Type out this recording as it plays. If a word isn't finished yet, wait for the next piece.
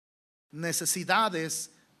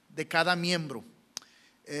necesidades de cada miembro.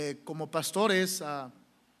 Como pastores,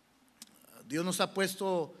 Dios nos ha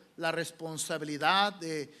puesto la responsabilidad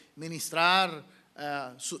de ministrar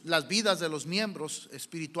las vidas de los miembros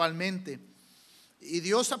espiritualmente. Y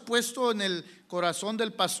Dios ha puesto en el corazón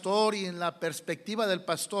del pastor y en la perspectiva del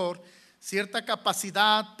pastor cierta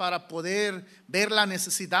capacidad para poder ver la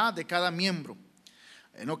necesidad de cada miembro.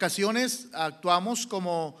 En ocasiones actuamos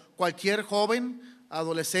como cualquier joven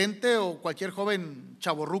adolescente o cualquier joven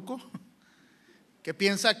chavorruco que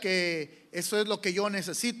piensa que eso es lo que yo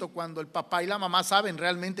necesito, cuando el papá y la mamá saben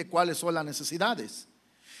realmente cuáles son las necesidades.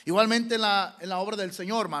 Igualmente en la obra del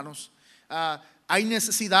Señor, hermanos, hay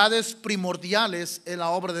necesidades primordiales en la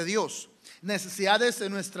obra de Dios. Necesidades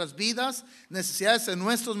en nuestras vidas, necesidades en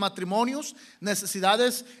nuestros matrimonios,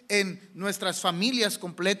 necesidades en nuestras familias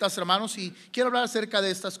completas, hermanos. Y quiero hablar acerca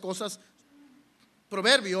de estas cosas.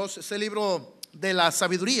 Proverbios es el libro de la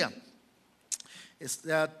sabiduría.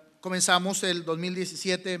 Comenzamos el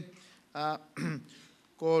 2017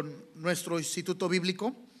 con nuestro instituto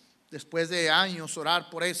bíblico, después de años orar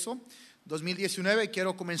por eso. 2019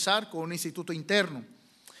 quiero comenzar con un instituto interno.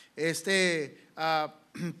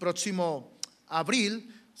 Próximo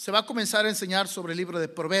abril se va a comenzar a enseñar sobre el libro de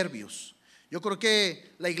Proverbios. Yo creo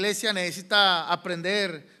que la iglesia necesita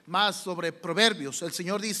aprender más sobre Proverbios. El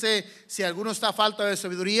Señor dice: si alguno está a falta de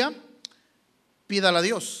sabiduría, pídala a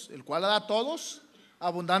Dios, el cual la da a todos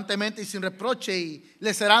abundantemente y sin reproche, y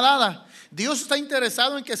le será dada. Dios está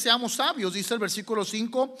interesado en que seamos sabios. Dice el versículo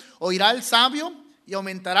 5: oirá el sabio y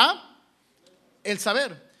aumentará el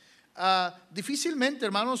saber. Difícilmente,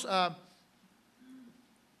 hermanos,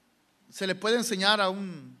 se le puede enseñar a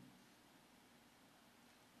un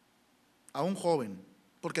joven,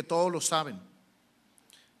 porque todos lo saben.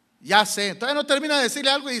 Ya sé. Todavía no termina de decirle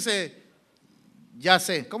algo y dice: ya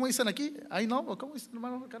sé. ¿Cómo dicen aquí? Ahí no. ¿O cómo dicen,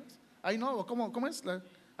 hermano Carlos? Ahí no. ¿O cómo es?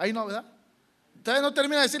 Ahí no, ¿verdad? Todavía no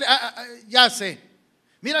termina de decirle: ya sé.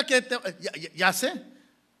 Mira que ya sé.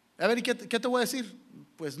 A ver, ¿y qué te voy a decir?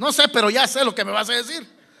 Pues no sé, pero ya sé lo que me vas a decir.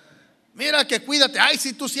 Mira que cuídate. Ay,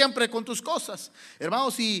 si tú siempre con tus cosas,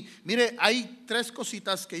 hermanos. Y mire, hay tres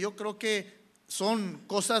cositas que yo creo que son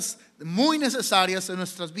cosas muy necesarias en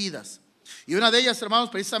nuestras vidas. Y una de ellas, hermanos,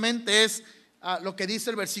 precisamente es lo que dice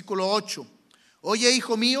el versículo 8. Oye,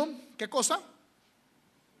 hijo mío, ¿qué cosa?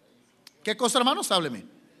 ¿Qué cosa, hermanos? Hábleme.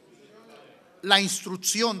 La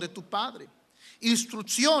instrucción de tu padre.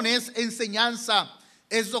 Instrucción es enseñanza,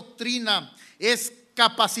 es doctrina, es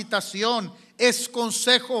capacitación, es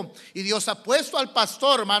consejo. Y Dios ha puesto al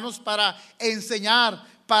pastor, hermanos, para enseñar,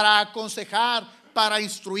 para aconsejar, para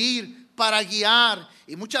instruir, para guiar.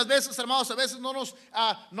 Y muchas veces, hermanos, a veces no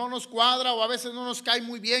nos cuadra, o a veces no nos cae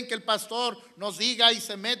muy bien que el pastor nos diga y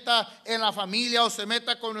se meta en la familia, o se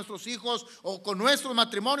meta con nuestros hijos o con nuestros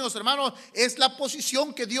matrimonios. Hermanos, es la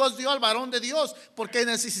posición que Dios dio al varón de Dios, porque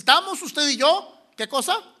necesitamos, usted y yo, ¿qué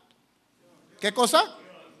cosa? ¿Qué cosa?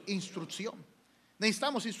 Instrucción.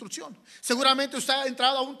 Necesitamos instrucción. Seguramente usted ha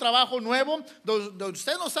entrado a un trabajo nuevo donde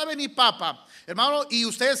usted no sabe ni papa, hermano, y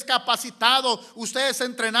usted es capacitado, usted es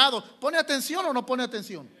entrenado. ¿Pone atención o no pone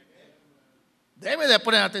atención? Debe de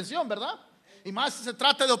poner atención, ¿verdad? Y más si se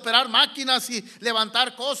trata de operar máquinas y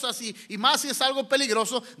levantar cosas, y más si es algo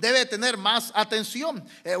peligroso, debe tener más atención.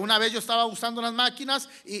 Una vez yo estaba usando unas máquinas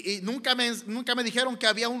y nunca me dijeron que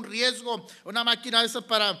había un riesgo. Una máquina esa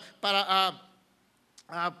para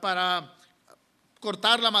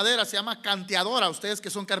cortar la madera, se llama canteadora. Ustedes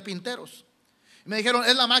que son carpinteros, me dijeron: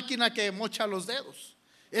 es la máquina que mocha los dedos,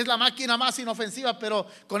 es la máquina más inofensiva, pero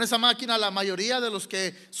con esa máquina la mayoría de los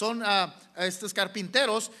que son estos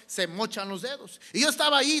carpinteros se mochan los dedos. Y yo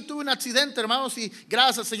estaba ahí, tuve un accidente, hermanos, y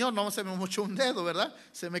gracias al Señor no se me mochó un dedo, ¿verdad?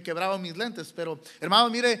 Se me quebraron mis lentes. Pero,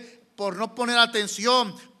 hermanos, mire, por no poner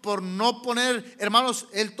atención, por no poner, hermanos,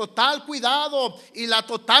 el total cuidado y la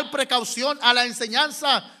total precaución a la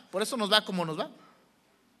enseñanza, por eso nos va como nos va.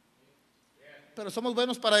 Pero somos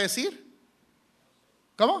buenos para decir: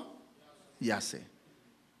 ¿cómo? Ya sé.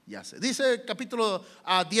 Dice capítulo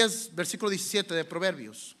 10, versículo 17 de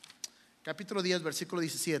Proverbios. Capítulo 10, versículo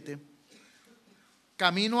 17.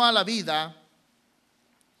 Camino a la vida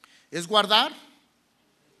es guardar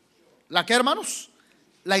 ¿la qué, hermanos?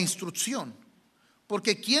 La instrucción.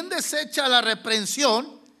 Porque quien desecha la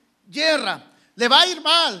reprensión yerra, le va a ir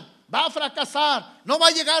mal, va a fracasar, no va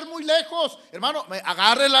a llegar muy lejos. Hermano,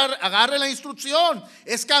 agarre la instrucción.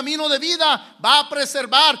 Es camino de vida, va a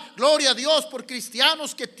preservar. Gloria a Dios por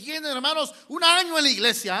cristianos que tienen, hermanos, un año en la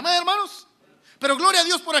iglesia. Amén, hermanos. Pero gloria a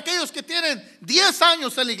Dios por aquellos que tienen 10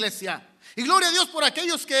 años en la iglesia. Y gloria a Dios por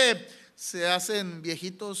aquellos que se hacen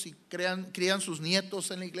viejitos y crían sus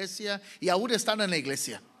nietos en la iglesia y aún están en la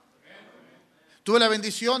iglesia. Tuve la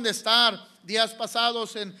bendición de estar días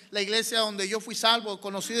pasados en la iglesia donde yo fui salvo,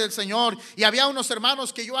 conocí del Señor, y había unos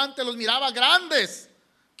hermanos que yo antes los miraba grandes,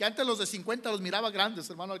 que antes los de 50 los miraba grandes,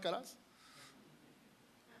 hermano Alcaraz.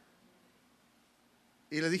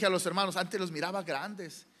 Y le dije a los hermanos, antes los miraba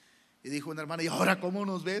grandes. Y dijo una hermana, ¿y ahora cómo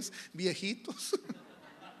nos ves, viejitos?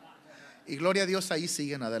 Y gloria a Dios, ahí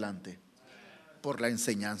siguen adelante por la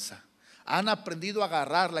enseñanza. Han aprendido a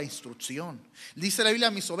agarrar la instrucción. Dice la Biblia,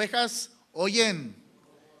 mis ovejas oyen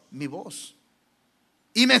mi voz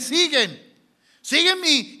y me siguen. Siguen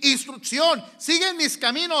mi instrucción, siguen mis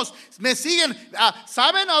caminos, me siguen,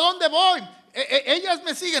 saben a dónde voy. Ellas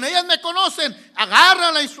me siguen, ellas me conocen,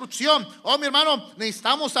 agarran la instrucción. Oh, mi hermano,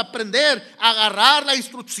 necesitamos aprender a agarrar la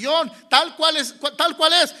instrucción tal cual es, tal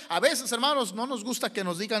cual es. A veces, hermanos, no nos gusta que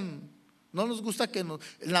nos digan, no nos gusta que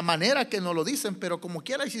la manera que nos lo dicen, pero como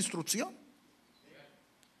quiera es instrucción.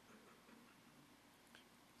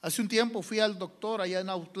 Hace un tiempo fui al doctor allá en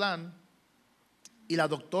Autlán, y la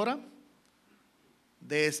doctora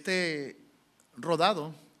de este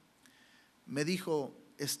rodado me dijo,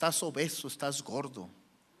 estás obeso, estás gordo,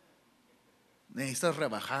 necesitas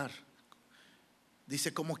rebajar.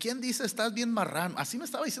 Dice, como quien dice, estás bien marrano. Así me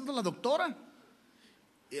estaba diciendo la doctora.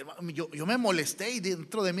 Yo me molesté y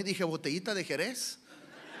dentro de mí dije, botellita de Jerez.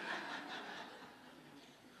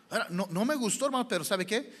 Ahora, no me gustó, hermano, pero ¿sabe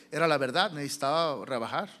qué? Era la verdad, necesitaba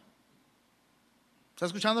rebajar. ¿Está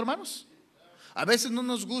escuchando, hermanos? A veces no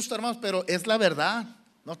nos gusta, hermanos, pero es la verdad.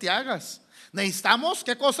 No te hagas. Necesitamos,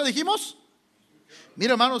 ¿qué cosa dijimos?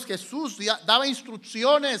 Mira, hermanos, Jesús daba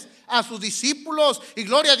instrucciones a sus discípulos, y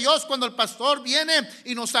gloria a Dios cuando el pastor viene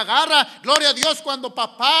y nos agarra. Gloria a Dios cuando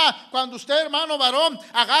papá, cuando usted, hermano varón,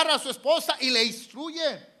 agarra a su esposa y le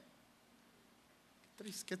instruye.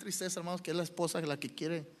 Qué tristeza, hermanos, que es la esposa la que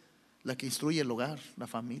quiere, la que instruye el hogar, la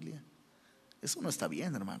familia. Eso no está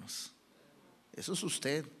bien, hermanos. Eso es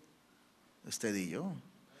usted y yo.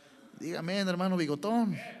 Dígame, hermano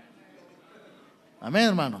bigotón. Amén,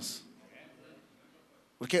 hermanos.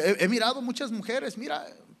 Porque he mirado muchas mujeres, mira,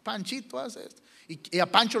 Panchito hace esto, y a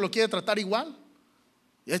Pancho lo quiere tratar igual.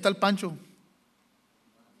 Y ahí está el Pancho.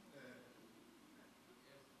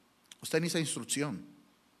 Usted necesita instrucción.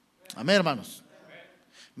 Amén, hermanos.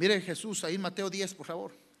 Mire Jesús ahí en Mateo 10, por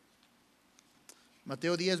favor.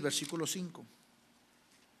 Mateo 10, versículo 5.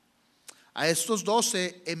 A estos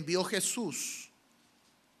 12 envió Jesús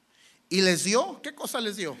y les dio, ¿qué cosa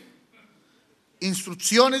les dio?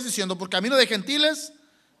 Instrucciones diciendo, por camino de gentiles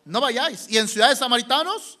no vayáis, y en ciudades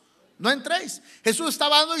samaritanos no entréis. Jesús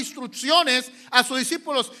estaba dando instrucciones a sus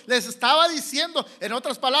discípulos, les estaba diciendo, en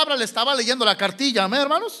otras palabras, le estaba leyendo la cartilla. Amén,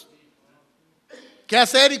 hermanos. ¿Qué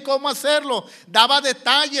hacer y cómo hacerlo? Daba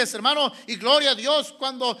detalles, hermano, y gloria a Dios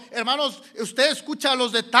cuando, hermanos, usted escucha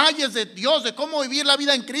los detalles de Dios, de cómo vivir la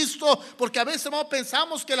vida en Cristo, porque a veces, hermano,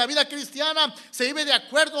 pensamos que la vida cristiana se vive de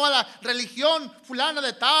acuerdo a la religión fulana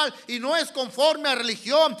de tal, y no es conforme a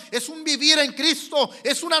religión. Es un vivir en Cristo,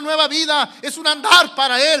 es una nueva vida, es un andar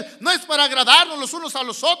para Él. No es para agradarnos los unos a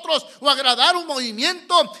los otros o agradar un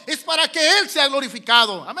movimiento, es para que Él sea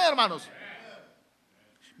glorificado. Amén, hermanos.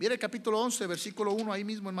 Mire el capítulo 11, versículo 1, ahí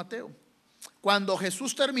mismo en Mateo. Cuando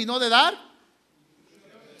Jesús terminó de dar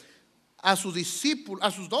a sus discípulos, a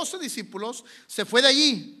sus 12 discípulos, se fue de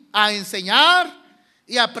allí a enseñar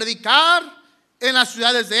y a predicar en las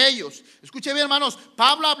ciudades de ellos. Escuche bien, hermanos,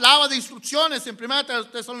 Pablo hablaba de instrucciones en 1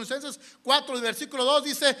 Tesalonicenses 4, versículo 2,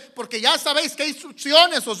 dice, porque ya sabéis qué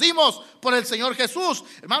instrucciones os dimos por el Señor Jesús.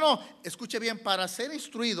 Hermano, escuche bien, para ser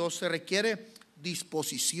instruido se requiere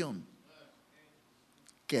disposición.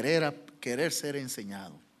 Querer ser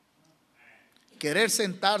enseñado, querer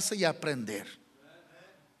sentarse y aprender.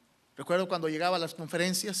 Recuerdo cuando llegaba a las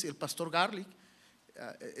conferencias y el pastor Garlic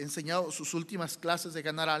enseñaba sus últimas clases de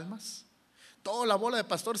ganar almas. Toda la bola de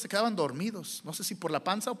pastores se quedaban dormidos. No sé si por la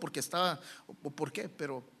panza o porque estaba, o por qué,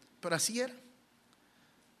 pero así era.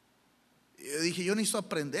 Y yo dije, yo necesito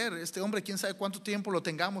aprender. Este hombre, quién sabe cuánto tiempo lo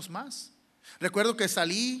tengamos más. Recuerdo que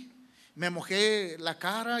salí, me mojé la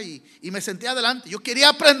cara y me senté adelante. Yo quería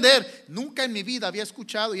aprender. Nunca en mi vida había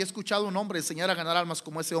escuchado y he escuchado a un hombre enseñar a ganar almas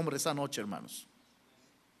como ese hombre esa noche, hermanos.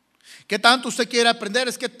 ¿Qué tanto usted quiere aprender?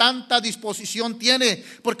 Es que tanta disposición tiene.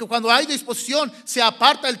 Porque cuando hay disposición se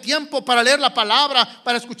aparta el tiempo para leer la palabra,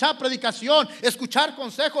 para escuchar predicación, escuchar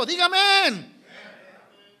consejo. Dígame.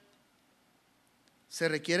 Se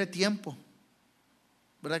requiere tiempo.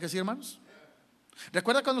 ¿Verdad que sí, hermanos?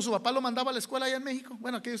 ¿Recuerda cuando su papá lo mandaba a la escuela allá en México?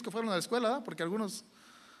 Bueno, aquellos que fueron a la escuela, ¿verdad? Porque algunos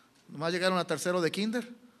nomás llegaron a tercero de kinder,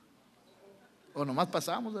 o nomás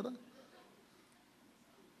pasamos, ¿verdad?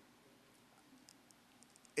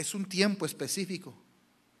 Es un tiempo específico.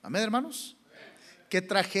 Amén, hermanos. qué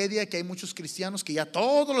tragedia que hay muchos cristianos que ya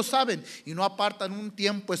todos lo saben y no apartan un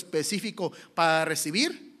tiempo específico para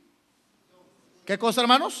recibir. ¿Qué cosa,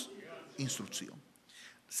 hermanos? Instrucción.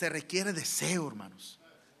 Se requiere deseo, hermanos.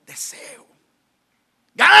 Deseo.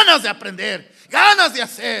 Ganas de aprender, ganas de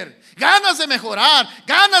hacer, ganas de mejorar,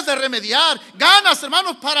 ganas de remediar, ganas,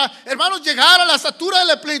 hermanos, para, hermanos, llegar a la estatura de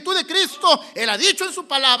la plenitud de Cristo. Él ha dicho en su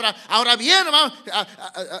palabra. Ahora bien, hermanos,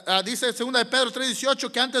 dice 2 de Pedro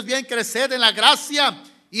 3:18, que antes bien creced en la gracia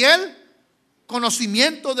y el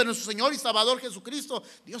conocimiento de nuestro Señor y Salvador Jesucristo.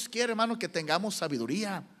 Dios quiere, hermanos, que tengamos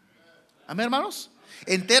sabiduría. Amén, hermanos.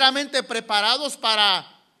 Enteramente preparados para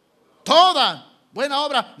toda buena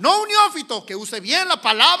obra, no un neófito que use bien la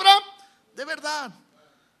palabra de verdad.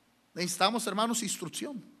 Necesitamos, hermanos,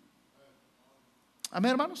 instrucción.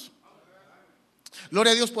 Amén, hermanos.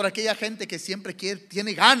 Gloria a Dios por aquella gente que siempre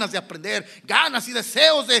tiene ganas de aprender, ganas y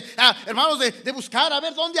deseos de, hermanos, de buscar a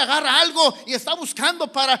ver dónde agarra algo y está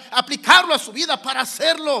buscando para aplicarlo a su vida, para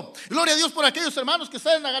hacerlo. Gloria a Dios por aquellos hermanos que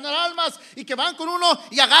salen a ganar almas y que van con uno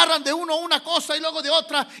y agarran de uno una cosa y luego de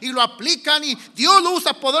otra y lo aplican, y Dios lo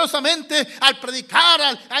usa poderosamente al predicar,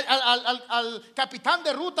 al capitán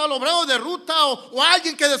de ruta, al obrero de ruta o a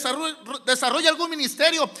alguien que desarrolla algún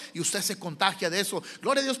ministerio, y usted se contagia de eso.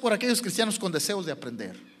 Gloria a Dios por aquellos cristianos con deseos de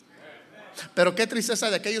aprender. Pero qué tristeza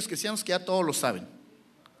de aquellos cristianos que ya todos lo saben,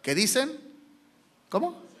 que dicen,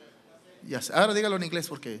 ¿cómo? Ya sé. Ahora dígalo en inglés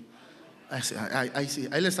porque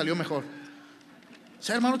ahí le salió mejor. O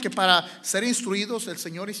sea, hermano, que para ser instruidos el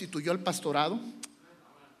Señor instituyó el pastorado.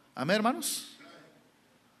 Amén, hermanos.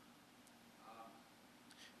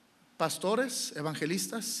 Pastores,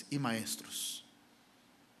 evangelistas y maestros.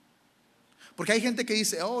 Porque hay gente que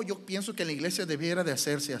dice, oh, yo pienso que en la iglesia debiera de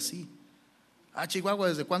hacerse así. Chihuahua,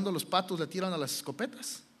 ¿desde cuándo los patos le tiran a las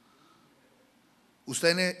escopetas?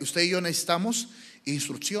 Usted y yo necesitamos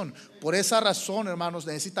instrucción. Por esa razón, hermanos,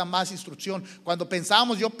 necesita más instrucción. Cuando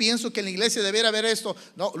pensamos, yo pienso que en la iglesia debiera haber esto.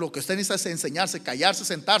 No, lo que usted necesita es enseñarse, callarse,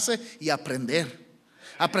 sentarse y aprender.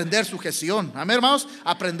 Aprender sujeción. Amén, hermanos.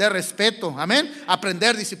 Aprender respeto. Amén.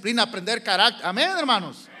 Aprender disciplina, aprender carácter. Amén,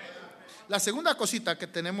 hermanos. La segunda cosita que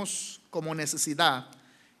tenemos como necesidad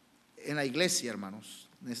en la iglesia, hermanos,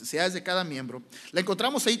 necesidades de cada miembro, la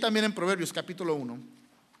encontramos ahí también en Proverbios capítulo 1.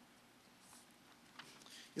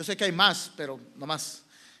 Yo sé que hay más, pero nomás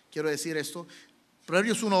quiero decir esto.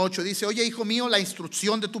 Proverbios 1:8 dice, oye, hijo mío, la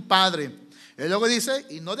instrucción de tu padre. Y luego dice,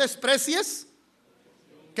 y no desprecies,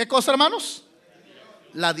 ¿qué cosa, hermanos?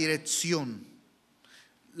 La dirección.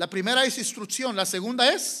 La primera es instrucción, la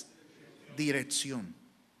segunda es dirección.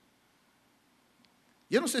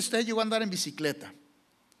 Yo no sé si usted llegó a andar en bicicleta,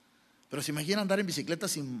 pero ¿se imagina andar en bicicleta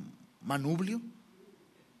sin manubrio?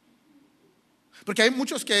 Porque hay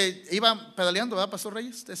muchos que iban pedaleando, ¿verdad, Pastor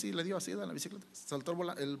Reyes? Usted sí le dio así en la bicicleta, saltó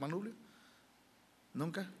el manubrio.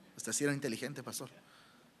 Nunca. Usted sí era inteligente, pastor.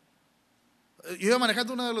 Yo iba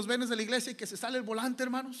manejando uno de los venes de la iglesia y que se sale el volante,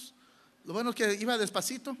 hermanos. Lo bueno es que iba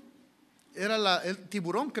despacito. Era el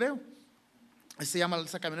tiburón, creo. Así se llama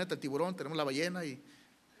esa camioneta, el tiburón. Tenemos la ballena y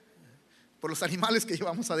por los animales que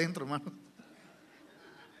llevamos adentro, hermano.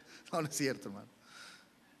 No, no es cierto, hermano.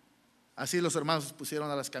 Así los hermanos pusieron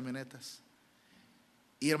a las camionetas.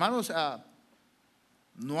 Y hermanos,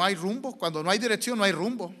 no hay rumbo. Cuando no hay dirección, no hay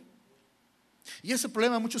rumbo. Y ese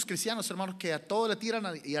problema de muchos cristianos, hermanos, que a todo le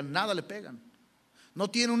tiran y a nada le pegan. No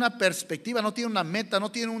tienen una perspectiva, no tienen una meta, no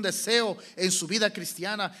tienen un deseo en su vida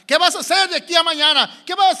cristiana. ¿Qué vas a hacer de aquí a mañana?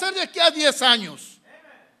 ¿Qué vas a hacer de aquí a 10 años?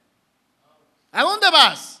 ¿A dónde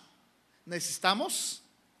vas? Necesitamos,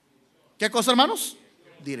 ¿qué cosa, hermanos?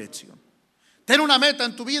 Dirección. Ten una meta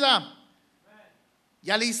en tu vida.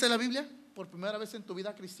 ¿Ya leíste la Biblia por primera vez en tu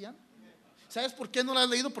vida cristiana? ¿Sabes por qué no la has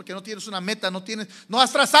leído? Porque no tienes una meta, no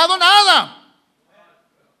has trazado nada.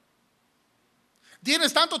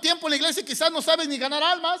 Tienes tanto tiempo en la iglesia y quizás no sabes ni ganar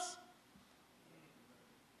almas.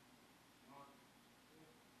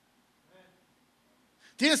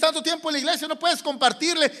 Tienes tanto tiempo en la iglesia y no puedes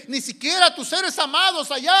compartirle ni siquiera a tus seres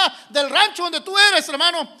amados allá del rancho donde tú eres,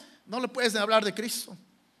 hermano. No le puedes hablar de Cristo.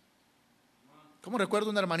 Como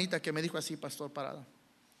recuerdo una hermanita que me dijo así, pastor Parada,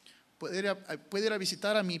 ¿puede ir a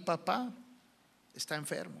visitar a mi papá? Está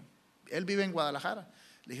enfermo. Él vive en Guadalajara.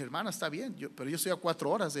 Le dije, hermana, está bien, pero yo estoy a 4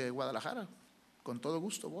 horas de Guadalajara. Con todo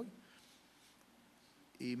gusto voy.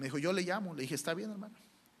 Y me dijo, yo le llamo. Le dije, está bien, hermano.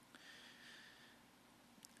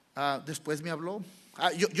 Después me habló.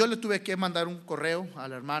 Yo le tuve que mandar un correo a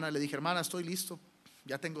la hermana. Le dije, hermana, estoy listo.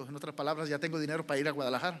 Ya tengo, en otras palabras, ya tengo dinero para ir a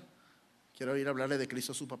Guadalajara. Quiero ir a hablarle de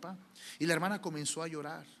Cristo a su papá. Y la hermana comenzó a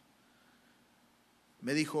llorar.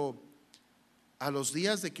 Me dijo, a los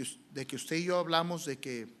días de que usted y yo hablamos de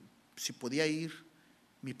que si podía ir,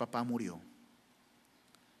 mi papá murió.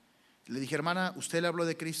 Le dije, hermana, ¿usted le habló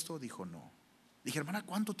de Cristo? Dijo, no. Dije, hermana,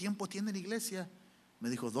 ¿cuánto tiempo tiene en la iglesia? Me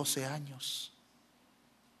dijo, 12 años.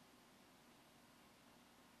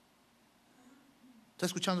 ¿Está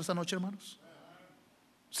escuchando esta noche, hermanos?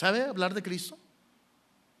 ¿Sabe hablar de Cristo?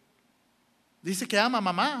 Dice que ama a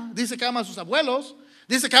mamá, dice que ama a sus abuelos,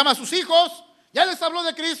 dice que ama a sus hijos. ¿Ya les habló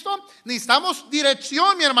de Cristo? Necesitamos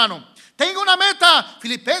dirección, mi hermano. Tengo una meta.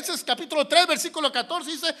 Filipenses capítulo 3 versículo 14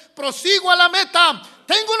 dice, prosigo a la meta.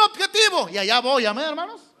 Tengo un objetivo y allá voy. Amén,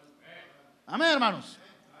 hermanos. Amén, hermanos.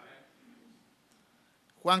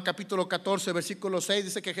 Juan capítulo 14 versículo 6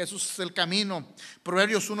 dice que Jesús es el camino.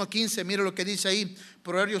 Proverbios 1:15, mire lo que dice ahí.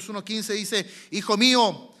 Proverbios 1:15 dice, hijo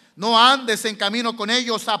mío, no andes en camino con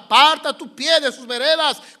ellos, aparta tu pie de sus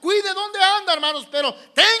veredas. Cuide dónde anda, hermanos, pero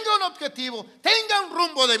tenga un objetivo, tenga un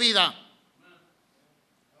rumbo de vida.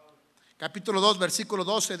 Capítulo 2 versículo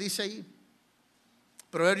 12 dice ahí,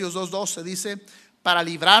 Proverbios 2:12 dice, para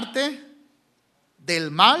librarte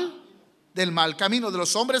del mal camino de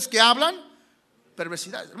los hombres que hablan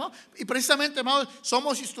perversidad, hermano. Y precisamente, hermanos,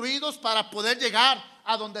 somos instruidos para poder llegar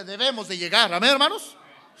a donde debemos de llegar. Amén, hermanos.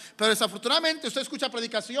 Pero desafortunadamente usted escucha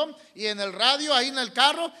predicación y en el radio, ahí en el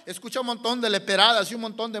carro, escucha un montón de leperadas y un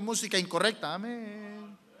montón de música incorrecta.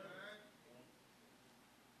 Amén.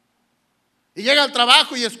 Y llega al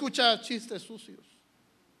trabajo y escucha chistes sucios.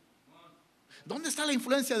 ¿Dónde está la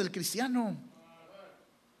influencia del cristiano?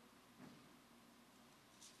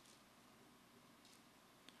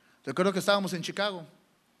 Recuerdo que estábamos en Chicago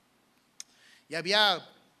y había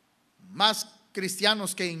más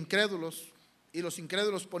cristianos que incrédulos, y los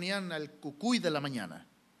incrédulos ponían al cucuy de la mañana.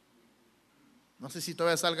 No sé si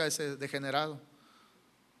todavía salga ese degenerado.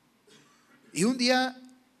 Y un día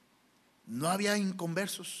no había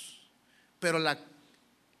inconversos, pero la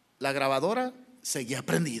grabadora seguía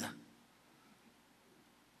prendida.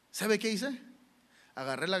 ¿Sabe qué hice?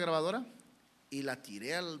 Agarré la grabadora y la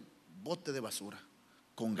tiré al bote de basura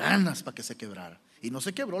con ganas para que se quebrara. Y no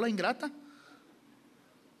se quebró la ingrata.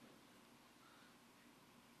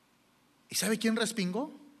 ¿Y sabe quién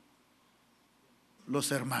respingó?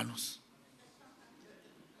 Los hermanos.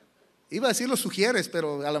 Iba a decir los sugieres,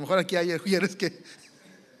 pero a lo mejor aquí hay sugieres que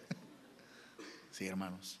sí,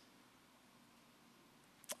 hermanos.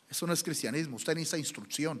 Eso no es cristianismo. Usted necesita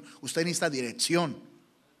instrucción, usted necesita dirección.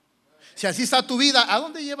 Si así está tu vida, ¿a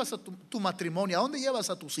dónde llevas a tu matrimonio? ¿A dónde llevas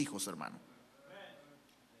a tus hijos, hermano?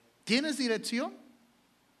 ¿Tienes dirección?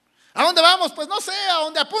 ¿A dónde vamos? Pues no sé, a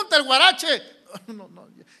donde apunta el guarache. No,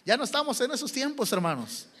 ya no estamos en esos tiempos,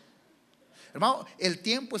 hermanos. Hermano, el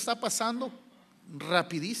tiempo está pasando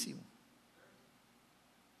rapidísimo.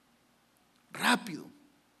 Rápido.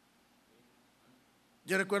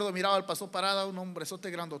 Yo recuerdo, miraba al pastor Parada, un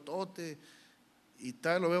hombrezote grandotote, y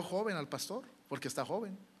tal, lo veo joven al pastor, porque está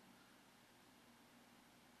joven.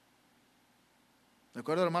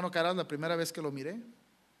 Recuerdo, hermano Caral, la primera vez que lo miré,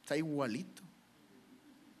 está igualito.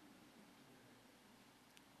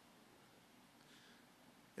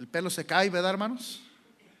 El pelo se cae, ¿verdad, hermanos?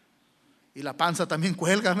 Y la panza también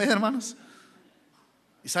cuelga, ¿verdad, hermanos?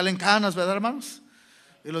 Y salen canas, ¿verdad, hermanos?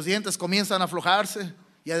 Y los dientes comienzan a aflojarse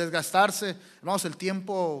y a desgastarse. Hermanos, el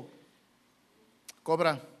tiempo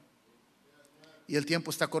cobra y el tiempo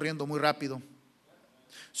está corriendo muy rápido.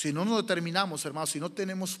 Si no nos determinamos, hermanos, si no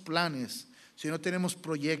tenemos planes, si no tenemos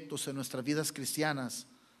proyectos en nuestras vidas cristianas,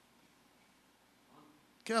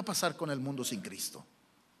 ¿qué va a pasar con el mundo sin Cristo?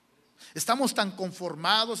 Estamos tan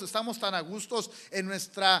conformados, estamos tan a gustos en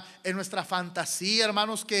nuestra fantasía,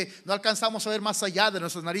 hermanos, que no alcanzamos a ver más allá de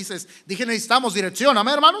nuestras narices. Dije, necesitamos dirección,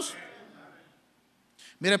 amén, hermanos.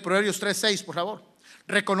 Mire Proverbios 3:6, por favor.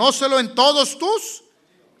 Reconócelo en todos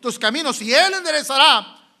tus caminos y Él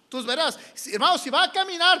enderezará tus veredas. Hermanos, si va a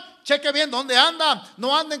caminar, cheque bien dónde anda.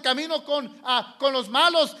 No anda en camino con los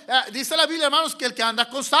malos. Dice la Biblia, hermanos, que el que anda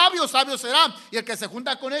con sabios, sabio será. Y el que se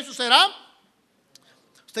junta con ellos será.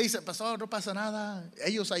 Usted dice, pastor, no pasa nada.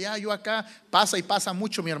 Ellos allá, yo acá. Pasa y pasa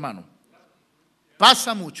mucho, mi hermano.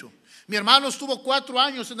 Pasa mucho. Mi hermano estuvo 4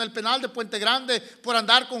 años en el penal de Puente Grande por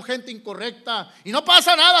andar con gente incorrecta. Y no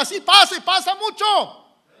pasa nada, sí pasa y pasa mucho.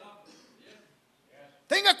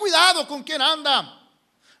 Tenga cuidado con quién anda.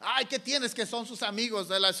 Ay, ¿qué tienes? Que son sus amigos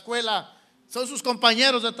de la escuela, son sus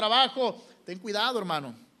compañeros de trabajo. Ten cuidado,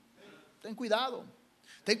 hermano. Ten cuidado.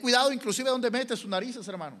 Ten cuidado inclusive donde metes sus narices,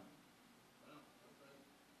 hermano.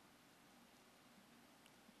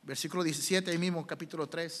 Versículo 17, ahí mismo, capítulo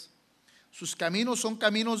 3. Sus caminos son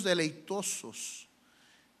caminos deleitosos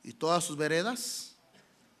y todas sus veredas.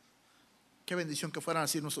 Qué bendición que fueran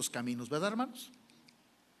así nuestros caminos, ¿verdad, hermanos?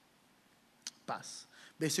 Paz.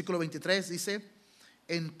 Versículo 23 dice,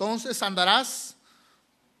 entonces andarás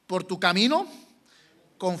por tu camino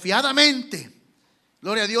confiadamente.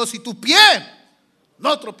 Gloria a Dios. Y tu pie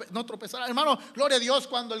no tropezará. Hermano, gloria a Dios,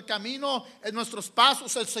 cuando el camino en nuestros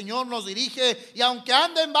pasos el Señor nos dirige. Y aunque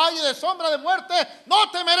ande en valle de sombra de muerte,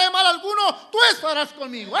 no temeré mal alguno, tú estarás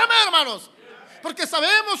conmigo. Amén, hermanos. Porque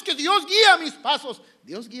sabemos que Dios guía mis pasos.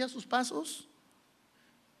 Dios guía sus pasos.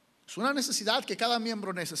 Es una necesidad que cada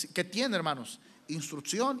miembro que tiene, hermanos.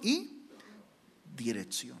 Instrucción y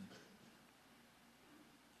dirección.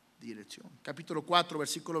 Dirección. Capítulo 4,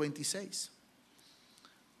 versículo 26.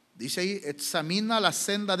 Dice ahí: examina la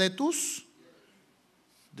senda de tus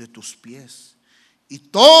pies, y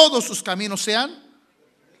todos sus caminos sean.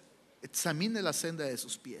 Examine la senda de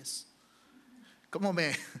sus pies. Como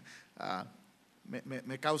me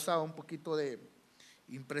causa un poquito de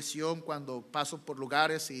impresión cuando paso por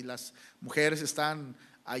lugares y las mujeres están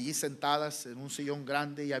allí sentadas en un sillón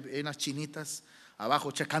grande y hay unas chinitas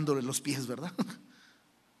abajo checándole los pies, ¿verdad?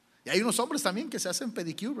 Y hay unos hombres también que se hacen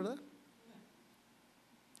pedicure, ¿verdad?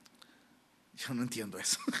 Yo no entiendo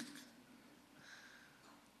eso.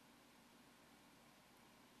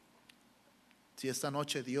 Si esta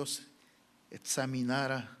noche Dios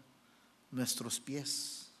examinara nuestros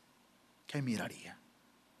pies, ¿qué miraría?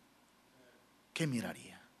 ¿Qué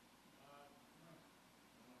miraría?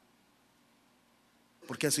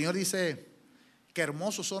 Porque el Señor dice que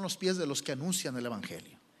hermosos son los pies de los que anuncian el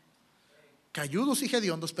evangelio. Cayudos y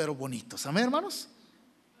hediondos, pero bonitos. Amén, hermanos.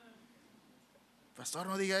 Pastor,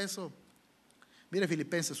 no diga eso. Mire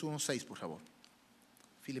Filipenses 1:6, por favor.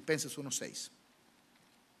 Filipenses 1:6.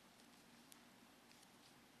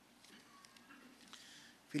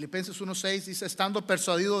 Filipenses 1:6 dice: estando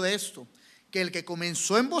persuadido de esto, que el que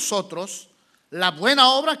comenzó en vosotros la buena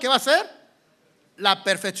obra, ¿qué va a hacer? La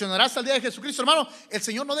perfeccionará hasta el día de Jesucristo. Hermano, el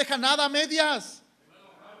Señor no deja nada a medias.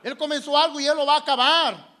 Él comenzó algo y Él lo va a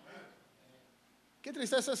acabar. Qué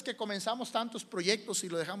tristeza es que comenzamos tantos proyectos y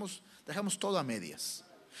lo dejamos todo a medias.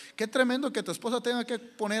 Qué tremendo que tu esposa tenga que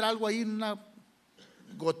poner algo ahí, una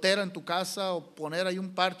gotera en tu casa, o poner ahí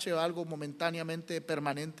un parche o algo momentáneamente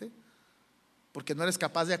permanente, porque no eres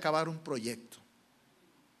capaz de acabar un proyecto.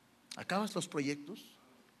 ¿Acabas los proyectos?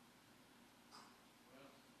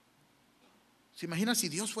 ¿Se imagina si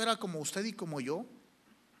Dios fuera como usted y como yo?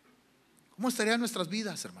 ¿Cómo estarían nuestras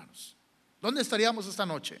vidas, hermanos? ¿Dónde estaríamos esta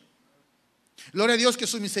noche? Gloria a Dios que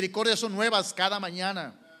sus misericordias son nuevas cada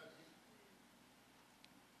mañana.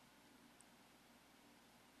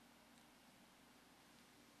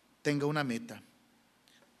 Tenga una meta,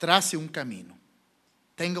 trace un camino,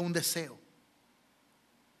 tenga un deseo.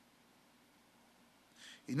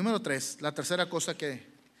 Y número 3, la tercera cosa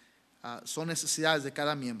que son necesidades de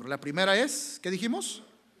cada miembro. La primera es, ¿qué dijimos?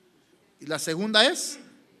 Y la segunda es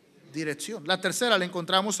dirección. La tercera la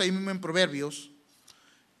encontramos ahí mismo en Proverbios,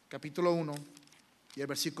 capítulo 1 y el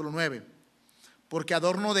versículo 9. Porque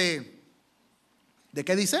adorno ¿de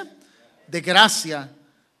qué dice? De gracia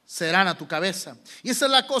serán a tu cabeza. Y esa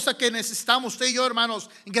es la cosa que necesitamos usted y yo, hermanos.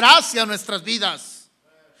 Gracia a nuestras vidas.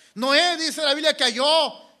 Noé, dice la Biblia, que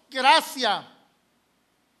halló gracia.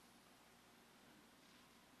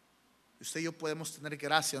 Usted y yo podemos tener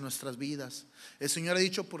gracia en nuestras vidas. El Señor ha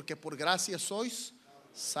dicho: porque por gracia sois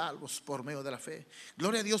salvos por medio de la fe.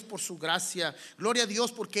 Gloria a Dios por su gracia. Gloria a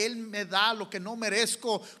Dios porque Él me da lo que no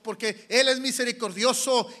merezco, porque Él es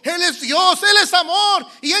misericordioso, Él es Dios, Él es amor,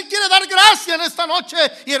 y Él quiere dar gracia en esta noche.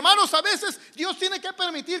 Y hermanos, a veces Dios tiene que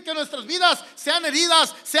permitir que nuestras vidas sean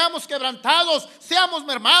heridas, seamos quebrantados, seamos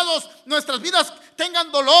mermados, nuestras vidas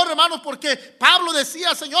tengan dolor, hermanos, porque Pablo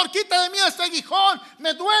decía: Señor, quita de mí este aguijón,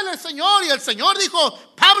 me duele, Señor. Y el Señor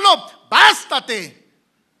dijo: Pablo, bástate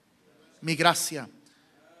mi gracia.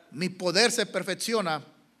 Mi poder se perfecciona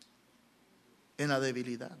en la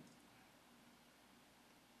debilidad.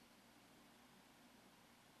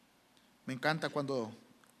 Me encanta cuando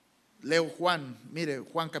leo Juan. Mire,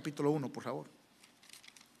 Juan capítulo 1, por favor.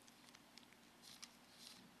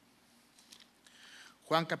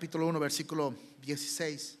 Juan capítulo 1, versículo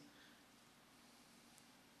 16.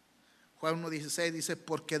 Juan 1:16 dice: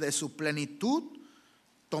 porque de su plenitud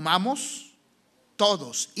tomamos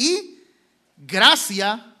todos, y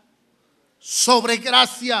gracia sobre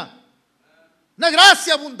gracia. Una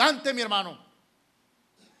gracia abundante, mi hermano.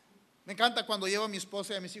 Me encanta cuando llevo a mi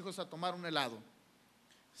esposa y a mis hijos a tomar un helado.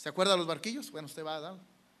 ¿Se acuerda de los barquillos? Bueno, usted va a dar,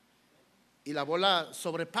 y la bola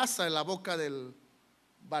sobrepasa en la boca del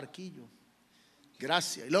barquillo.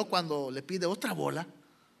 Gracia. Y luego cuando le pide otra bola,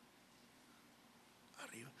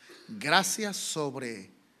 arriba. Gracia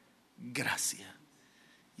sobre gracia.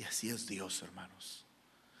 Y así es Dios, hermanos.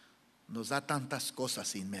 Nos da tantas cosas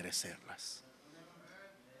sin merecerlas.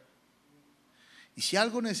 Y si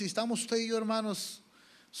algo necesitamos usted y yo, hermanos,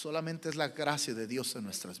 Solamente es la gracia de Dios en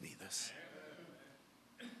nuestras vidas.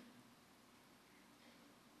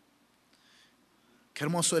 Qué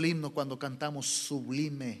hermoso el himno cuando cantamos: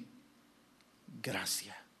 sublime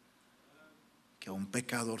gracia que a un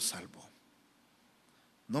pecador salvó.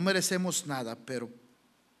 No merecemos nada, pero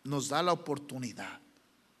nos da la oportunidad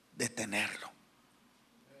de tenerlo.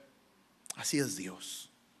 Así es Dios.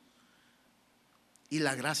 Y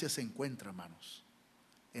la gracia se encuentra, hermanos,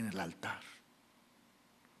 en el altar.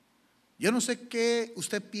 Yo no sé qué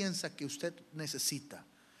usted piensa que usted necesita,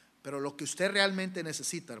 pero lo que usted realmente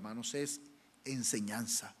necesita, hermanos, es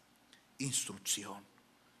enseñanza, instrucción,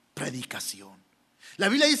 predicación. La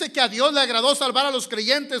Biblia dice que a Dios le agradó salvar a los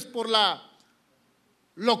creyentes por la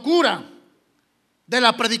locura de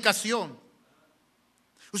la predicación.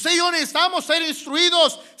 Usted y yo necesitamos ser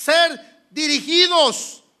instruidos, ser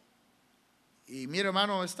dirigidos. Y mire,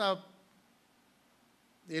 hermano, esta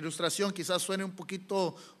ilustración quizás suene un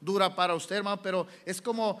poquito dura para usted, hermano, pero es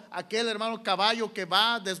como aquel, hermano, caballo que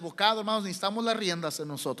va desbocado, hermanos. Necesitamos las riendas en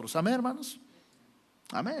nosotros. Amén, hermanos.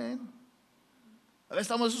 Amén. A veces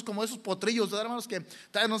estamos como esos potrillos, ¿verdad, hermanos? Que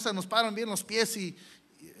no se nos paran bien los pies y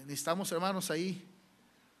necesitamos, hermanos, ahí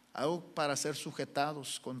algo para ser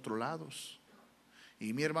sujetados, controlados.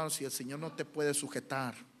 Y mi hermano, si el Señor no te puede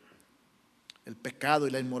sujetar, el pecado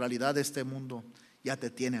y la inmoralidad de este mundo ya te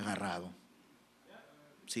tiene agarrado.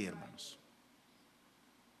 Sí, hermanos.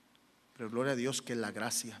 Pero gloria a Dios que la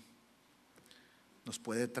gracia nos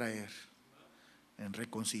puede traer en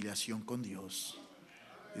reconciliación con Dios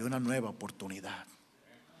y una nueva oportunidad.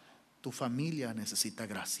 Tu familia necesita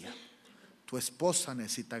gracia, tu esposa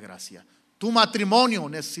necesita gracia, tu matrimonio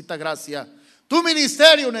necesita gracia, tu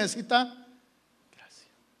ministerio necesita gracia.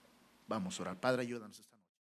 Vamos a orar. Padre, ayúdanos.